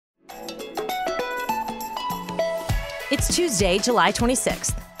It's Tuesday, July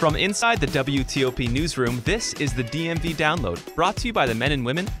 26th. From inside the WTOP newsroom, this is the DMV Download, brought to you by the men and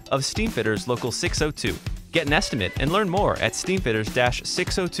women of Steamfitters Local 602. Get an estimate and learn more at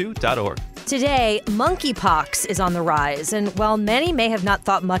steamfitters-602.org. Today, monkeypox is on the rise, and while many may have not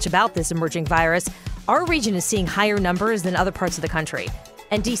thought much about this emerging virus, our region is seeing higher numbers than other parts of the country.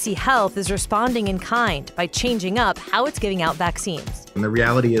 And DC Health is responding in kind by changing up how it's giving out vaccines. And the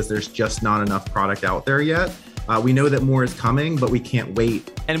reality is there's just not enough product out there yet. We know that more is coming, but we can't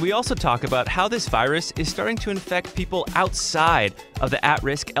wait. And we also talk about how this virus is starting to infect people outside of the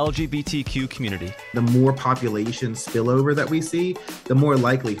at-risk LGBTQ community. The more population spillover that we see, the more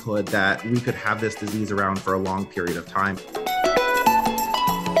likelihood that we could have this disease around for a long period of time.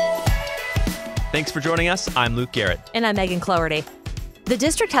 Thanks for joining us. I'm Luke Garrett. And I'm Megan Cloherty. The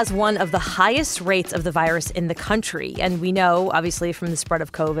district has one of the highest rates of the virus in the country. And we know, obviously, from the spread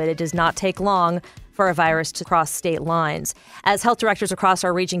of COVID, it does not take long for a virus to cross state lines. As health directors across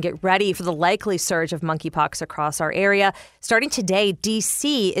our region get ready for the likely surge of monkeypox across our area, starting today,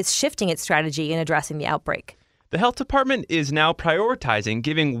 DC is shifting its strategy in addressing the outbreak. The health department is now prioritizing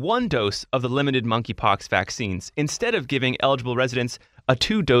giving one dose of the limited monkeypox vaccines instead of giving eligible residents a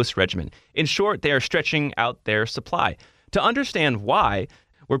 2-dose regimen. In short, they are stretching out their supply. To understand why,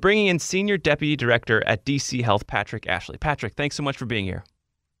 we're bringing in Senior Deputy Director at DC Health, Patrick Ashley. Patrick, thanks so much for being here.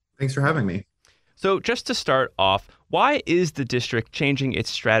 Thanks for having me. So just to start off, why is the district changing its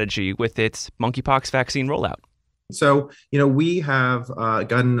strategy with its monkeypox vaccine rollout? So, we have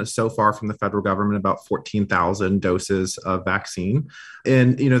gotten so far from the federal government about 14,000 doses of vaccine.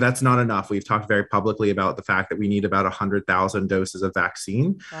 And, that's not enough. We've talked very publicly about the fact that we need about 100,000 doses of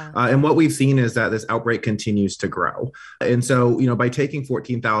vaccine. Wow. And what we've seen is that this outbreak continues to grow. And so, by taking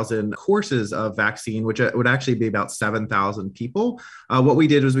 14,000 courses of vaccine, which would actually be about 7,000 people, what we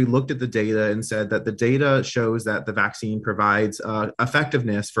did was we looked at the data and said that the data shows that the vaccine provides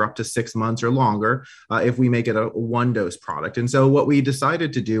effectiveness for up to 6 months or longer if we make it a 1-dose product. And so what we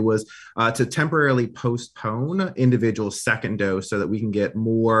decided to do was to temporarily postpone individuals' second dose so that we can get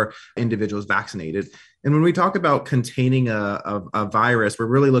more individuals vaccinated. And when we talk about containing a virus, we're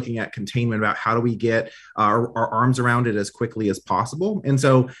really looking at containment about how do we get our arms around it as quickly as possible. And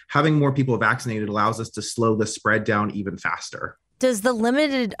so having more people vaccinated allows us to slow the spread down even faster. Does the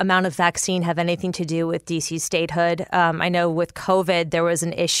limited amount of vaccine have anything to do with DC's statehood? I know with COVID, there was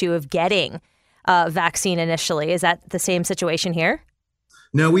an issue of getting vaccine initially. Is that the same situation here?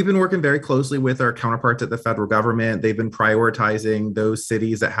 No, we've been working very closely with our counterparts at the federal government. They've been prioritizing those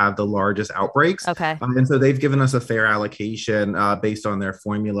cities that have the largest outbreaks. Okay. And so they've given us a fair allocation based on their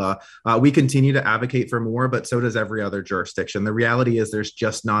formula. We continue to advocate for more, but so does every other jurisdiction. The reality is there's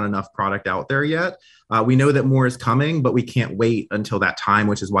just not enough product out there yet. We know that more is coming, but we can't wait until that time,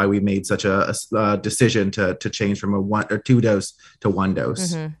 which is why we made such a decision to change from a 1 or 2-dose to 1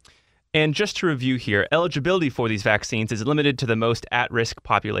 dose. Mm-hmm. And just to review here, eligibility for these vaccines is limited to the most at-risk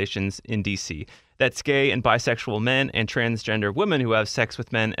populations in DC. That's gay and bisexual men and transgender women who have sex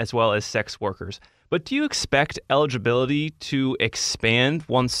with men, as well as sex workers. But do you expect eligibility to expand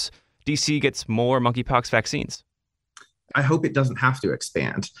once DC gets more monkeypox vaccines? I hope it doesn't have to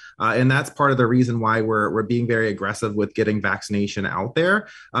expand. And that's part of the reason why we're being very aggressive with getting vaccination out there.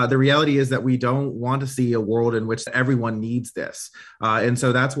 The reality is that we don't want to see a world in which everyone needs this. And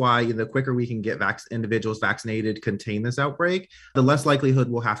so that's why the quicker we can get individuals vaccinated, contain this outbreak, the less likelihood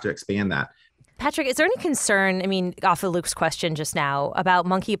we'll have to expand that. Patrick, is there any concern, off of Luke's question just now, about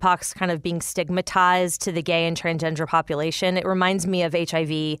monkeypox kind of being stigmatized to the gay and transgender population? It reminds me of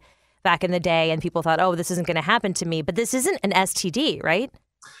HIV back in the day, and people thought, oh, this isn't going to happen to me. But this isn't an STD, right?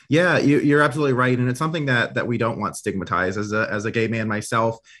 Yeah, you're absolutely right. And it's something that we don't want stigmatized. As a gay man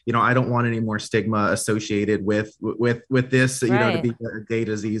myself, I don't want any more stigma associated with this, right, to be a gay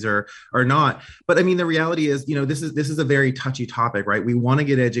disease or not. But the reality is, this is a very touchy topic, right? We want to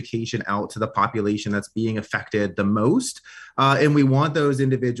get education out to the population that's being affected the most. And we want those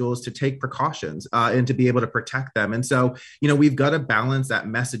individuals to take precautions and to be able to protect them. And so, we've got to balance that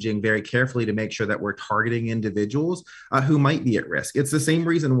messaging very carefully to make sure that we're targeting individuals who might be at risk. It's the same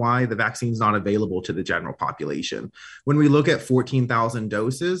reason why the vaccine's not available to the general population. When we look at 14,000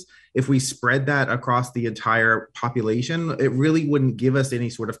 doses, if we spread that across the entire population, it really wouldn't give us any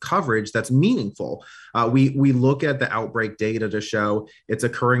sort of coverage that's meaningful. We look at the outbreak data to show it's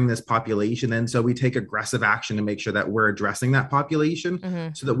occurring in this population. And so we take aggressive action to make sure that we're addressing addressing that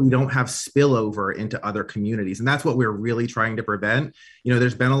population so that we don't have spillover into other communities. And that's what we're really trying to prevent.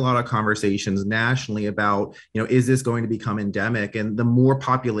 There's been a lot of conversations nationally about, is this going to become endemic? And the more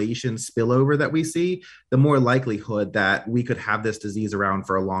population spillover that we see, the more likelihood that we could have this disease around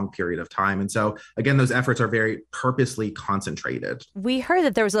for a long period of time. And so, again, those efforts are very purposely concentrated. We heard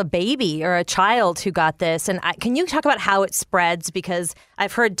that there was a baby or a child who got this. And can you talk about how it spreads? Because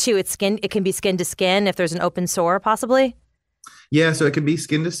I've heard, too, it can be skin to skin if there's an open sore, possibly. Yeah, so it can be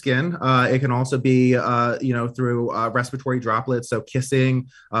skin to skin. It can also be, through respiratory droplets. So kissing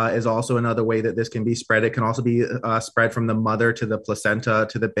is also another way that this can be spread. It can also be spread from the mother to the placenta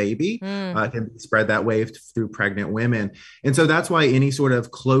to the baby. It can be spread that way through pregnant women. And so that's why any sort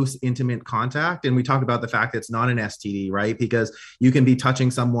of close, intimate contact, and we talk about the fact that it's not an STD, right? Because you can be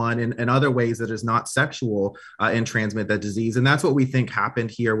touching someone in other ways that is not sexual and transmit that disease. And that's what we think happened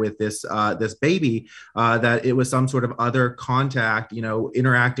here with this baby, that it was some sort of other contact,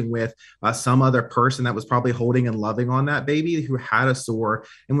 interacting with some other person that was probably holding and loving on that baby who had a sore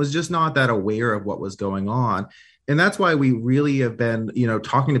and was just not that aware of what was going on. And that's why we really have been,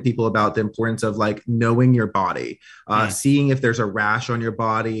 talking to people about the importance of knowing your body, seeing if there's a rash on your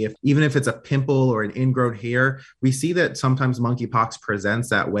body, even if it's a pimple or an ingrown hair. We see that sometimes monkeypox presents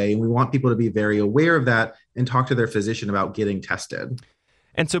that way. And we want people to be very aware of that and talk to their physician about getting tested.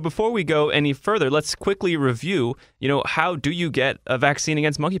 And so before we go any further, let's quickly review, how do you get a vaccine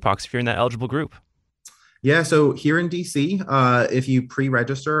against monkeypox if you're in that eligible group? Yeah, so here in DC, if you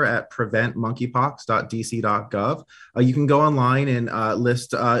pre-register at preventmonkeypox.dc.gov, you can go online and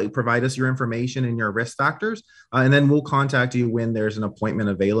provide us your information and your risk factors, and then we'll contact you when there's an appointment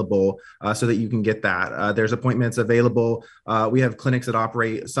available so that you can get that. There's appointments available. We have clinics that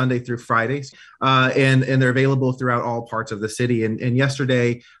operate Sunday through Fridays, and they're available throughout all parts of the city. And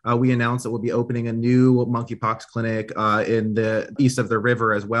yesterday, we announced that we'll be opening a new monkeypox clinic in the east of the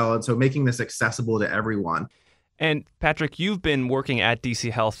river as well. And so making this accessible to everyone. And Patrick, you've been working at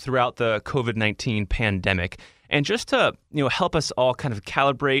DC Health throughout the COVID-19 pandemic. And just to help us all kind of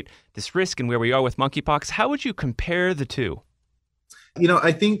calibrate this risk and where we are with monkeypox, how would you compare the two?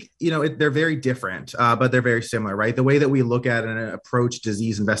 I think, they're very different, but they're very similar, right? The way that we look at and approach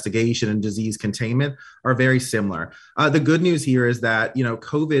disease investigation and disease containment are very similar. The good news here is that,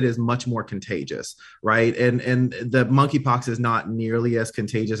 COVID is much more contagious, right? And the monkeypox is not nearly as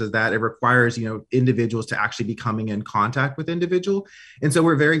contagious as that. It requires, individuals to actually be coming in contact with individual. And so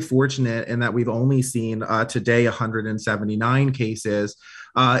we're very fortunate in that we've only seen today 179 cases.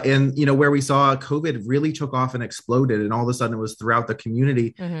 And where we saw COVID really took off and exploded, and all of a sudden it was throughout the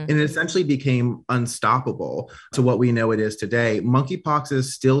community, and it essentially became unstoppable to what we know it is today. Monkeypox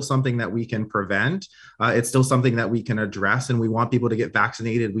is still something that we can prevent. It's still something that we can address, and we want people to get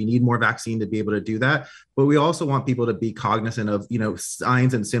vaccinated. We need more vaccine to be able to do that, but we also want people to be cognizant of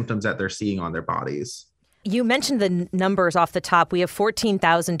signs and symptoms that they're seeing on their bodies. You mentioned the numbers off the top. We have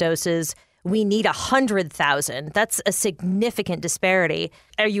 14,000 doses. We need 100,000. That's a significant disparity.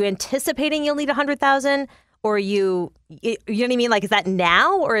 Are you anticipating you'll need 100,000? Or you know what I mean? Is that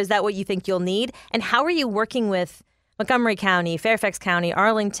now, or is that what you think you'll need? And how are you working with Montgomery County, Fairfax County,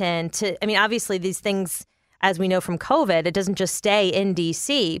 Arlington obviously these things, as we know from COVID, it doesn't just stay in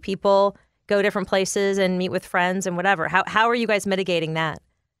DC. People go different places and meet with friends and whatever. How are you guys mitigating that?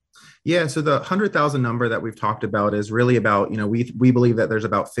 Yeah, so the 100,000 number that we've talked about is really about, we believe that there's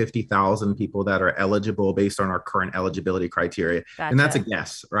about 50,000 people that are eligible based on our current eligibility criteria. Gotcha. And that's a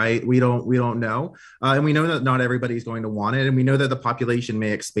guess, right? We don't know. And we know that not everybody's going to want it. And we know that the population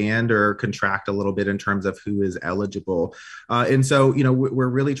may expand or contract a little bit in terms of who is eligible. And so, we're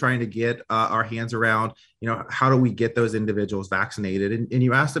really trying to get our hands around, how do we get those individuals vaccinated? And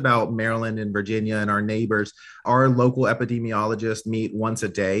you asked about Maryland and Virginia and our neighbors. Our local epidemiologists meet once a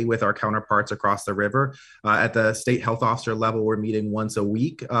day with our counterparts across the river. At the state health officer level, we're meeting once a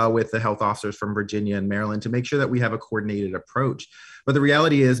week with the health officers from Virginia and Maryland to make sure that we have a coordinated approach. But the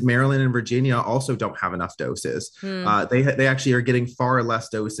reality is Maryland and Virginia also don't have enough doses. They actually are getting far less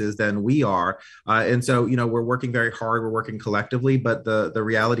doses than we are. And so, we're working very hard. We're working collectively. But the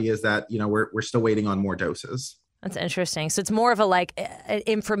reality is that, we're still waiting on more doses. That's interesting. So it's more of an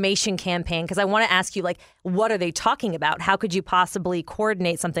information campaign, because I want to ask you, what are they talking about? How could you possibly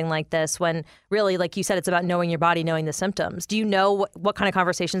coordinate something like this when really, like you said, it's about knowing your body, knowing the symptoms? Do you know what kind of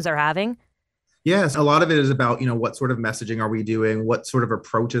conversations they're having? Yes, a lot of it is about, what sort of messaging are we doing? What sort of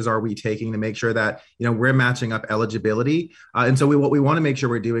approaches are we taking to make sure that, we're matching up eligibility? And so what we want to make sure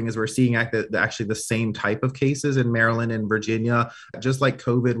we're doing is we're seeing actually the same type of cases in Maryland and Virginia, just like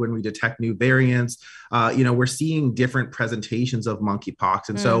COVID, when we detect new variants, we're seeing different presentations of monkeypox.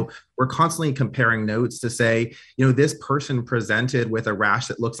 And so we're constantly comparing notes to say, this person presented with a rash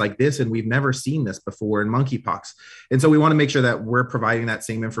that looks like this, and we've never seen this before in monkeypox. And so we want to make sure that we're providing that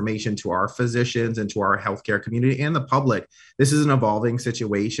same information to our physicians and to our healthcare community and the public. This is an evolving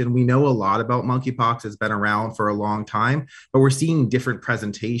situation. We know a lot about monkeypox. It's been around for a long time, but we're seeing different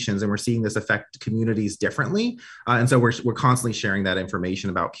presentations and we're seeing this affect communities differently. And so we're constantly sharing that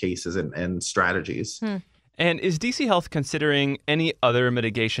information about cases and strategies. And is DC Health considering any other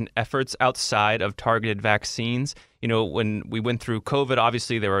mitigation efforts outside of targeted vaccines? When we went through COVID,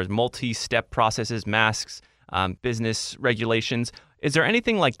 obviously there were multi-step processes, masks, business regulations. Is there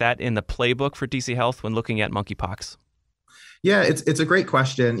anything like that in the playbook for DC Health when looking at monkeypox? Yeah, it's a great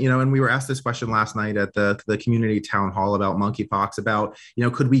question, and we were asked this question last night at the community town hall about monkeypox, about,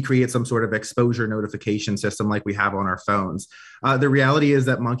 could we create some sort of exposure notification system like we have on our phones? The reality is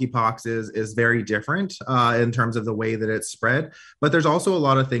that monkeypox is very different in terms of the way that it's spread, but there's also a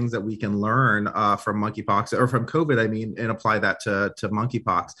lot of things that we can learn from monkeypox, or from COVID, and apply that to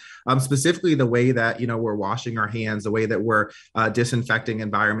monkeypox. Specifically the way that, we're washing our hands, the way that we're disinfecting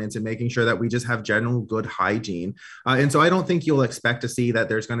environments and making sure that we just have general good hygiene. And so I don't think you'll expect to see that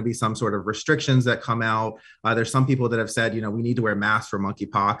there's going to be some sort of restrictions that come out. There's some people that have said, we need to wear masks for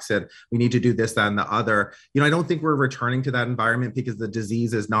monkeypox and we need to do this, that, and the other. I don't think we're returning to that environment because the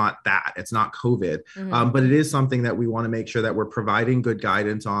disease is not that. It's not COVID. But it is something that we want to make sure that we're providing good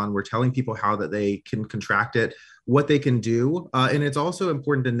guidance on. We're telling people how that they can contract it, what they can do. And it's also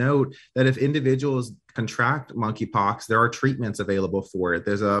important to note that if individuals contract monkeypox, there are treatments available for it.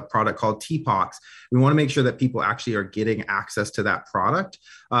 There's a product called TPOXX. We want to make sure that people actually are getting access to that product.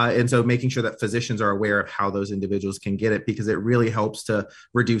 And so making sure that physicians are aware of how those individuals can get it, because it really helps to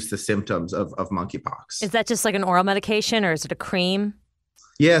reduce the symptoms of monkeypox. Is that just like an oral medication, or is it a cream?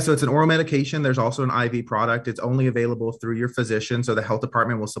 Yeah, so it's an oral medication. There's also an IV product. It's only available through your physician. So the health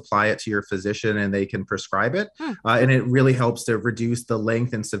department will supply it to your physician and they can prescribe it. And it really helps to reduce the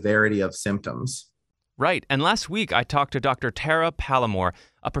length and severity of symptoms. Right. And last week, I talked to Dr. Tara Pallamore,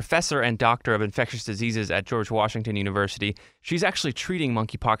 a professor and doctor of infectious diseases at George Washington University. She's actually treating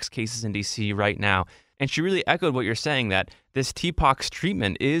monkeypox cases in DC right now. And she really echoed what you're saying, that this TPOXX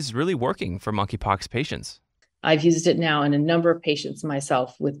treatment is really working for monkeypox patients. I've used it now in a number of patients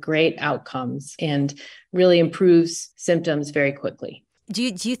myself with great outcomes and really improves symptoms very quickly. Do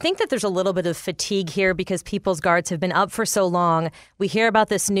you think that there's a little bit of fatigue here because people's guards have been up for so long? We hear about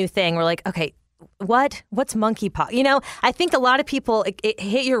this new thing. We're like, okay, what's monkeypox? I think a lot of people, it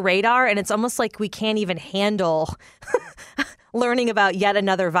hit your radar and it's almost like we can't even handle learning about yet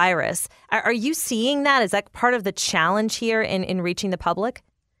another virus. Are you seeing that? Is that part of the challenge here in reaching the public?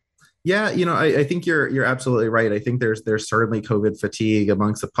 Yeah, I think you're absolutely right. I think there's certainly COVID fatigue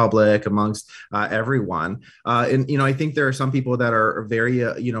amongst the public, amongst everyone. And I think there are some people that are very,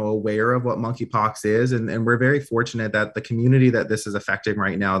 aware of what monkeypox is. And we're very fortunate that the community that this is affecting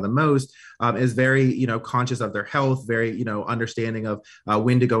right now the most is very, conscious of their health, very, understanding of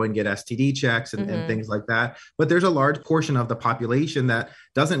when to go and get STD checks and things like that. But there's a large portion of the population that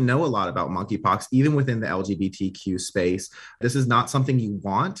doesn't know a lot about monkeypox, even within the LGBTQ space. This is not something you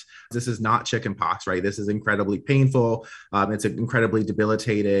want. This is not chickenpox, right? This is incredibly painful. It's incredibly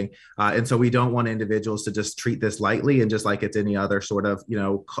debilitating. And so we don't want individuals to just treat this lightly and just like it's any other sort of,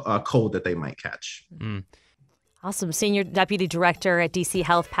 cold that they might catch. Awesome. Senior Deputy Director at DC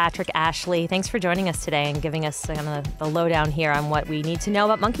Health, Patrick Ashley. Thanks for joining us today and giving us the lowdown here on what we need to know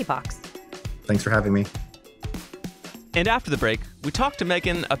about monkeypox. Thanks for having me. And after the break, we talked to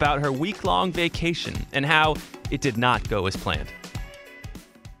Megan about her week-long vacation and how it did not go as planned.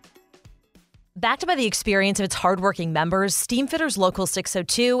 Backed by the experience of its hardworking members, Steamfitters Local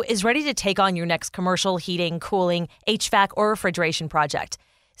 602 is ready to take on your next commercial heating, cooling, HVAC, or refrigeration project.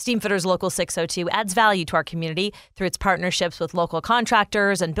 Steamfitters Local 602 adds value to our community through its partnerships with local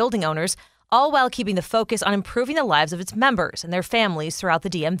contractors and building owners, all while keeping the focus on improving the lives of its members and their families throughout the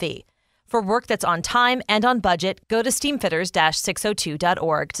DMV. For work that's on time and on budget, go to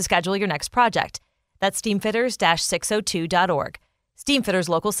steamfitters-602.org to schedule your next project. That's steamfitters-602.org. Steamfitters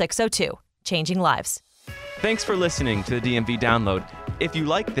Local 602. Changing lives. Thanks for listening to the DMV Download. If you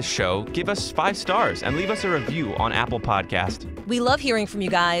like this show, give us 5 stars and leave us a review on Apple Podcast. We love hearing from you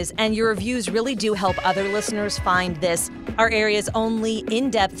guys, and your reviews really do help other listeners find this, our area's only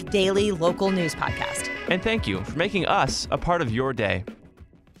in-depth daily local news podcast. And thank you for making us a part of your day.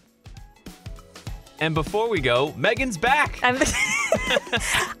 And before we go, Megan's back.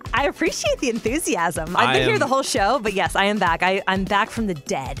 I appreciate the enthusiasm. I've been here the whole show, but yes, I am back. I'm back from the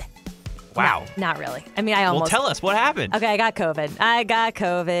dead. Wow. Not really. I mean, I almost. Well, tell us what happened. Okay, I got COVID.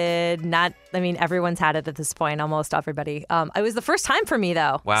 Everyone's had it at this point, almost everybody. It was the first time for me,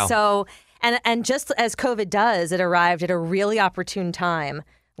 though. Wow. So, and just as COVID does, it arrived at a really opportune time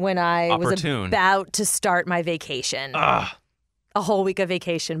when I was about to start my vacation. Ugh. A whole week of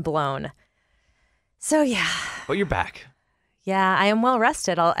vacation blown. So, yeah. But you're back. Yeah, I am well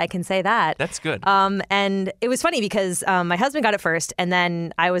rested. I can say that. That's good. And it was funny because my husband got it first, and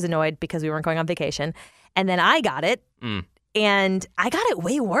then I was annoyed because we weren't going on vacation. And then I got it, and I got it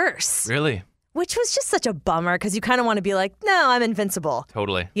way worse. Really? Which was just such a bummer because you kind of want to be like, no, I'm invincible.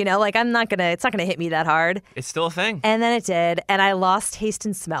 Totally. You know, like it's not going to hit me that hard. It's still a thing. And then it did. And I lost taste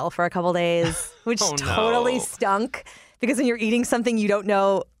and smell for a couple days, which totally stunk because when you're eating something you don't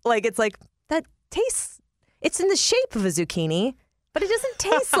know, like it's like, that tastes, it's in the shape of a zucchini, but it doesn't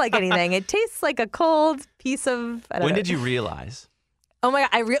taste like anything. It tastes like a cold piece of, I don't know. When did you realize? Oh my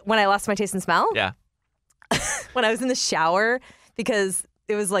God, when I lost my taste and smell? Yeah. When I was in the shower, because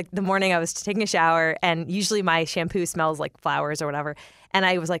it was like the morning I was taking a shower, and usually my shampoo smells like flowers or whatever. And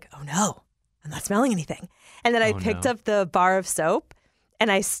I was like, oh no, I'm not smelling anything. And then I picked up the bar of soap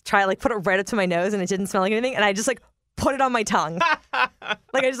and I put it right up to my nose, and it didn't smell like anything. And I just put it on my tongue. I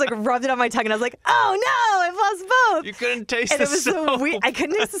just rubbed it on my tongue, and I was like, oh no, I've lost both. You couldn't taste and the it was soap. So weird. I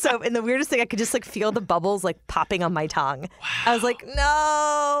couldn't taste the soap. And the weirdest thing, I could just feel the bubbles popping on my tongue. Wow. I was like,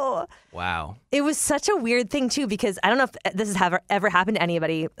 no. Wow. It was such a weird thing too, because I don't know if this has ever happened to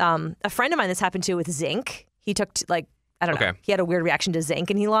anybody. A friend of mine, this happened to with zinc. He took I don't know. He had a weird reaction to zinc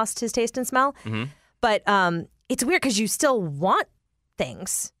and he lost his taste and smell. Mm-hmm. But it's weird because you still want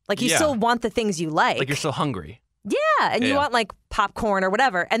things. You still want the things you like. Like you're still hungry. Yeah, and you want popcorn or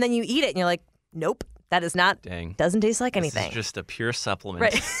whatever, and then you eat it, and you're like, nope, that is not. Dang. Doesn't taste like anything. This is just a pure supplement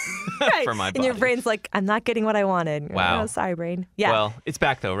right. for my body. And your brain's like, I'm not getting what I wanted. Wow. Like, oh, sorry, brain. Yeah. Well, it's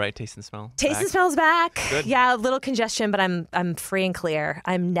back though, right? Taste and smell. Taste and smell's back. Good. Yeah, a little congestion, but I'm free and clear.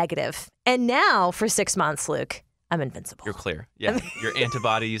 I'm negative. And now for 6 months, Luke, I'm invincible. You're clear. Yeah, your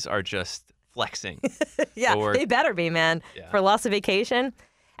antibodies are just flexing. Yeah, they better be, man. Yeah. For loss of vacation.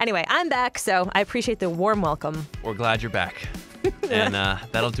 Anyway, I'm back, so I appreciate the warm welcome. We're glad you're back. And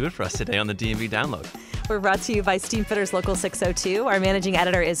that'll do it for us today on the DMV Download. We're brought to you by Steamfitters Local 602. Our managing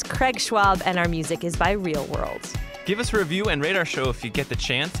editor is Craig Schwab, and our music is by Real World. Give us a review and rate our show if you get the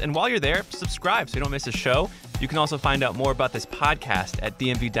chance. And while you're there, subscribe so you don't miss a show. You can also find out more about this podcast at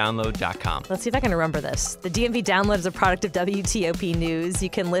dmvdownload.com. Let's see if I can remember this. The DMV Download is a product of WTOP News. You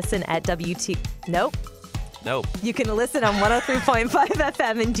can listen at Nope. You can listen on 103.5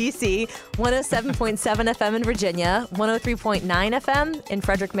 FM in D.C., 107.7 FM in Virginia, 103.9 FM in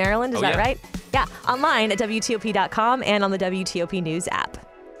Frederick, Maryland. Is that right? Yeah. Online at WTOP.com and on the WTOP News app.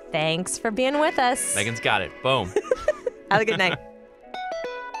 Thanks for being with us. Megan's got it. Boom. Have a good night.